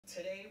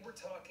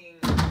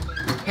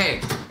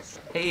Hey.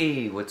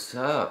 Hey, what's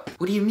up?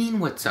 What do you mean,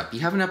 what's up? You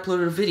haven't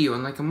uploaded a video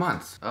in like a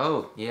month.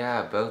 Oh,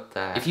 yeah, about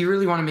that. If you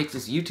really want to make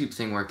this YouTube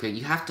thing work out,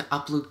 you have to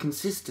upload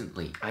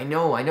consistently. I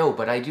know,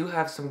 but I do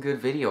have some good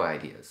video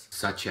ideas.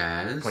 Such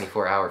as?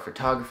 24-hour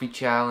photography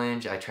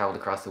challenge, I traveled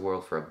across the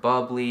world for a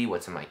bubbly,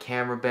 what's in my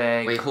camera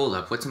bag. Wait, hold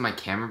up, what's in my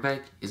camera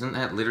bag? Isn't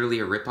that literally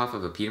a ripoff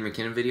of a Peter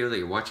McKinnon video that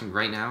you're watching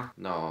right now?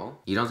 No.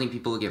 You don't think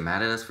people will get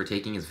mad at us for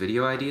taking his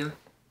video idea?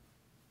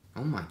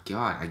 Oh my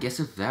god, I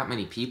guess if that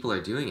many people are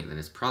doing it, then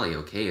it's probably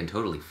okay and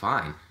totally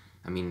fine.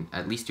 I mean,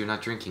 at least you're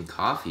not drinking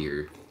coffee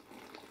or...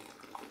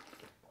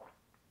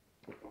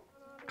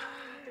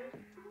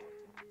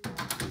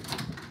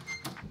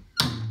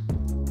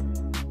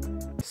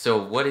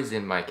 So what is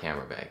in my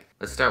camera bag?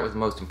 Let's start with the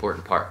most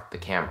important part, the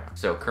camera.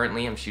 So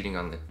currently I'm shooting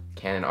on the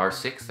Canon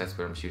R6, that's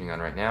what I'm shooting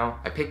on right now.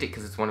 I picked it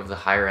because it's one of the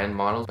higher end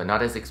models, but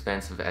not as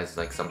expensive as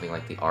like something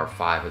like the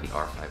R5 or the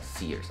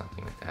R5C or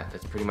something like that.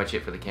 That's pretty much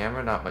it for the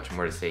camera, not much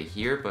more to say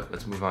here, but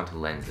let's move on to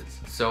lenses.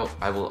 So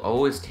I will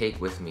always take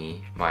with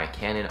me my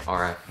Canon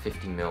RF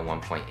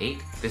 50mm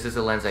 1.8. This is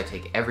a lens I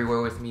take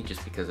everywhere with me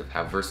just because of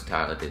how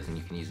versatile it is and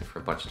you can use it for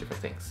a bunch of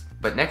different things.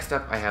 But next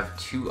up I have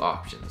two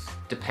options.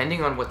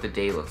 Depending on what the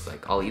day looks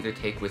like, I'll either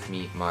take with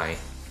me my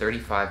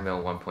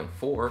 35mm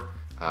 1.4.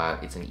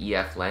 It's an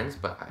EF lens,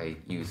 but I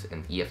use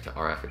an EF to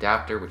RF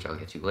adapter, which I'll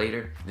get to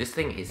later. This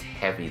thing is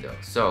heavy though,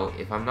 so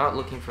if I'm not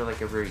looking for like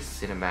a very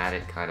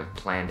cinematic kind of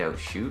planned out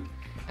shoot,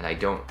 and I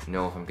don't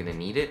know if I'm gonna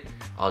need it,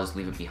 I'll just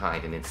leave it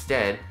behind, and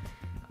instead,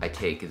 I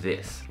take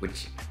this,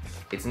 which,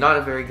 it's not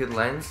a very good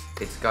lens.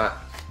 It's got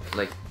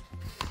like,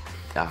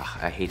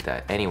 I hate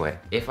that. Anyway,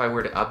 if I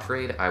were to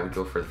upgrade, I would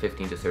go for the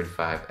 15 to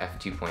 35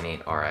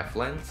 f2.8 RF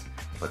lens,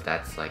 but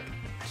that's like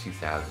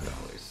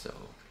 $2,000, so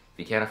if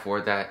you can't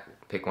afford that,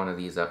 pick one of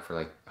these up for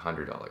like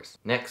 $100.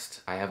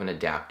 Next, I have an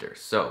adapter.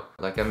 So,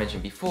 like I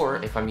mentioned before,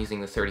 if I'm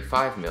using the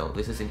 35mm,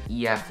 this is an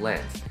EF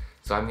lens.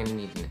 So I'm gonna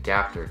need an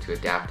adapter to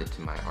adapt it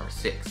to my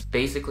R6.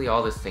 Basically,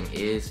 all this thing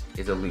is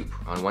a loop.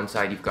 On one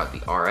side, you've got the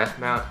RF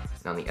mount,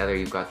 and on the other,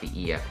 you've got the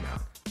EF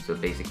mount. So it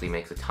basically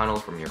makes a tunnel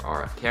from your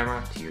RF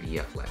camera to your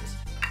EF lens.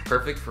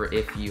 Perfect for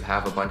if you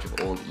have a bunch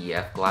of old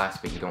EF glass,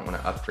 but you don't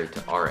wanna upgrade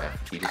to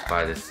RF. You just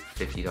buy this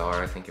 $50,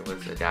 I think it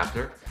was,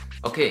 adapter.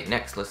 Okay,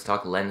 next let's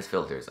talk lens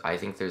filters. I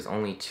think there's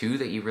only two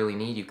that you really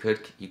need. You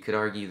could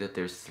argue that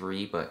there's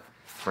three, but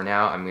for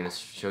now I'm gonna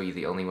show you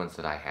the only ones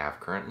that I have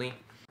currently.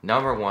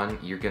 Number one,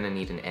 you're gonna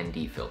need an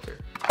ND filter.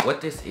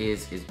 What this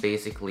is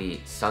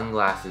basically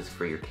sunglasses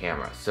for your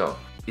camera. So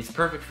it's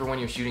perfect for when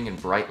you're shooting in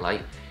bright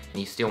light and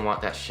you still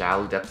want that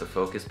shallow depth of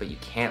focus, but you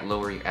can't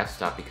lower your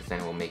f-stop because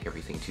then it will make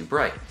everything too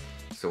bright.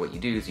 So what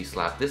you do is you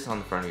slap this on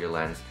the front of your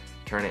lens,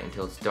 turn it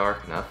until it's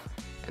dark enough,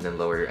 and then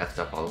lower your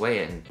f-stop all the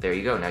way, and there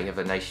you go. Now you have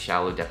a nice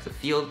shallow depth of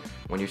field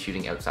when you're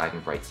shooting outside in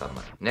bright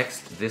sunlight.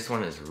 Next, this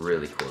one is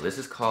really cool. This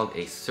is called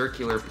a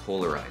circular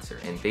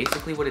polarizer, and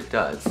basically what it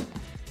does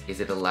is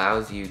it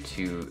allows you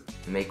to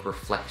make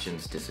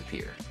reflections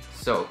disappear.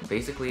 So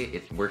basically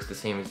it works the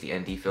same as the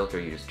ND filter.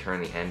 You just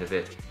turn the end of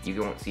it.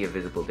 You won't see a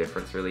visible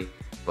difference really,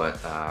 but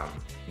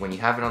when you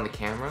have it on the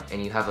camera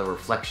and you have a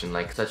reflection,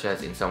 like such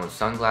as in someone's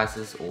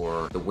sunglasses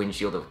or the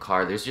windshield of a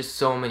car, there's just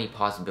so many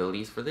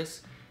possibilities for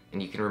this.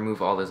 And you can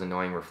remove all those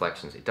annoying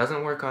reflections. It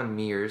doesn't work on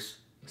mirrors.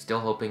 Still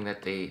hoping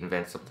that they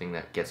invent something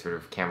that gets rid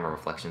of camera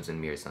reflections in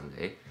mirrors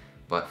someday.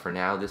 But for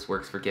now, this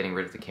works for getting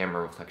rid of the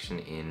camera reflection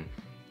in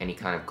any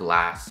kind of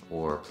glass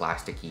or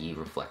plasticky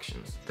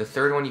reflections. The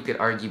third one you could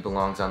argue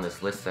belongs on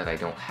this list that I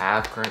don't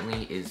have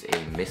currently is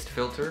a mist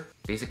filter.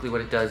 Basically what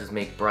it does is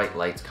make bright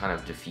lights kind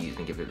of diffuse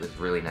and give it this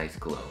really nice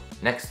glow.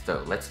 Next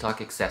though, let's talk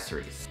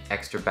accessories.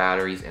 Extra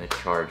batteries and a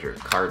charger,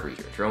 card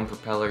reader, drone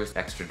propellers,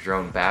 extra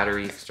drone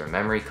batteries, extra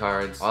memory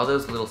cards, all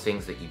those little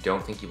things that you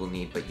don't think you will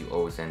need but you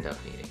always end up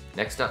needing.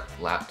 Next up,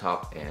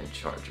 laptop and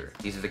charger.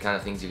 These are the kind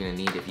of things you're gonna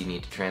need if you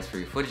need to transfer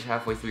your footage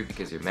halfway through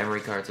because your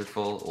memory cards are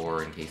full,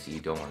 or in case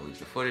you don't want to lose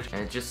your footage,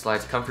 and it just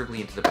slides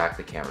comfortably into the back of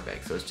the camera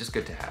bag, so it's just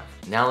good to have.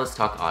 Now let's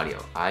talk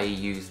audio. I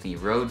use the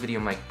Rode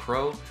VideoMic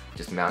Pro,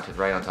 just mounted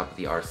right on top of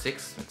the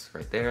R6, that's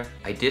right there.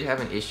 I did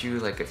have an issue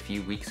like a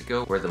few weeks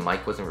ago where the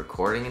mic wasn't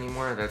recording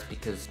anymore. That's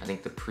because I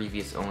think the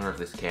previous owner of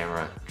this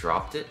camera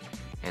dropped it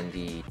and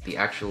the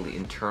actual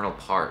internal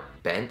part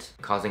bent,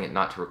 causing it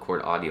not to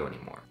record audio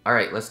anymore.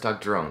 Alright, let's talk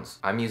drones.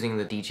 I'm using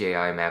the DJI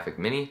Mavic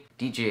Mini.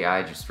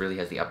 DJI just really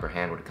has the upper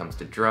hand when it comes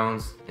to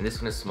drones, and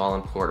this one is small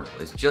and portable.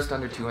 It's just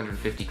under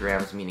 250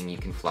 grams, meaning you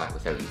can fly it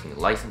without using a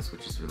license,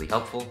 which is really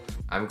helpful.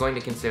 I'm going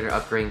to consider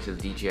upgrading to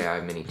the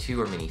DJI Mini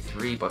 2 or Mini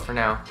 3, but for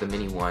now, the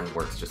Mini 1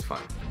 works just fine.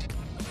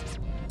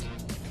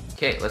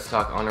 Okay, let's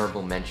talk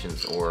honorable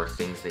mentions or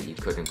things that you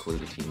could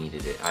include if you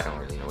needed it. I don't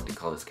really know what to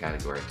call this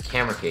category.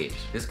 Camera cage.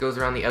 This goes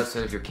around the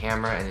outside of your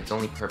camera and its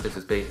only purpose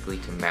is basically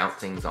to mount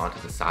things onto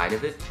the side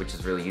of it, which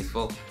is really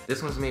useful.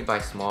 This one's made by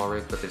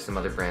SmallRig, but there's some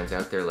other brands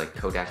out there like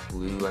Kodak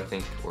Blue, I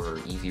think, or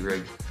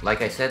EasyRig.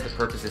 Like I said, the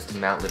purpose is to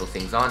mount little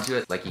things onto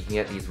it. Like you can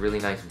get these really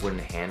nice wooden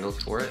handles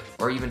for it,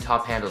 or even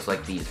top handles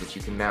like these, which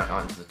you can mount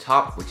onto the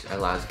top, which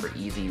allows for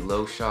easy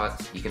low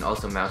shots. You can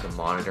also mount a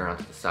monitor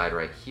onto the side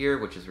right here,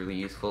 which is really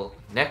useful.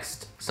 Next,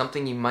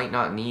 something you might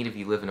not need if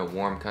you live in a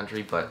warm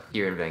country, but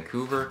here in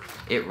Vancouver,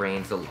 it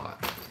rains a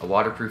lot. A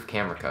waterproof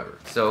camera cover.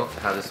 So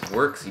how this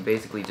works, you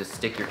basically just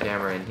stick your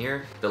camera in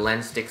here, the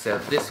lens sticks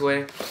out this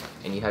way,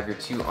 and you have your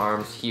two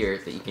arms here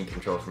that you can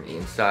control from the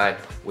inside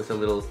with a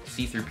little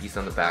see-through piece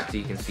on the back so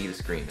you can see the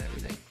screen and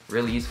everything.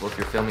 Really useful if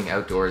you're filming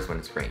outdoors when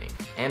it's raining.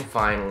 And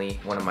finally,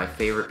 one of my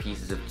favorite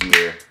pieces of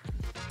gear,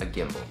 a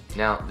gimbal.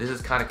 Now, this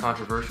is kind of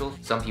controversial.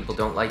 Some people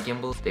don't like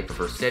gimbals. They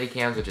prefer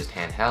Steadicams or just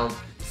handheld.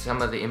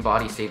 Some of the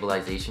in-body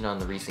stabilization on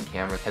the recent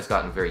cameras has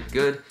gotten very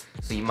good,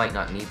 so you might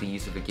not need the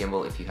use of a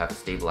gimbal if you have a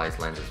stabilized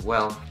lens as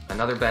well.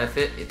 Another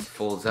benefit, it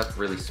folds up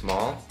really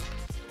small.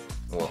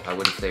 Well, I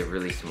wouldn't say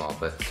really small,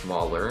 but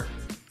smaller.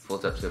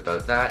 Folds up to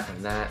about that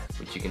and that,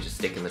 which you can just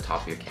stick in the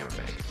top of your camera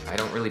bag. I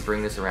don't really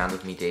bring this around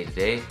with me day to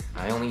day.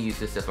 I only use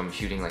this if I'm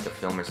shooting like a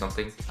film or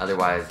something.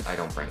 Otherwise, I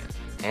don't bring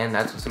it. And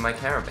that's what's in my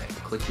camera bag.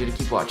 Click here to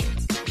keep watching.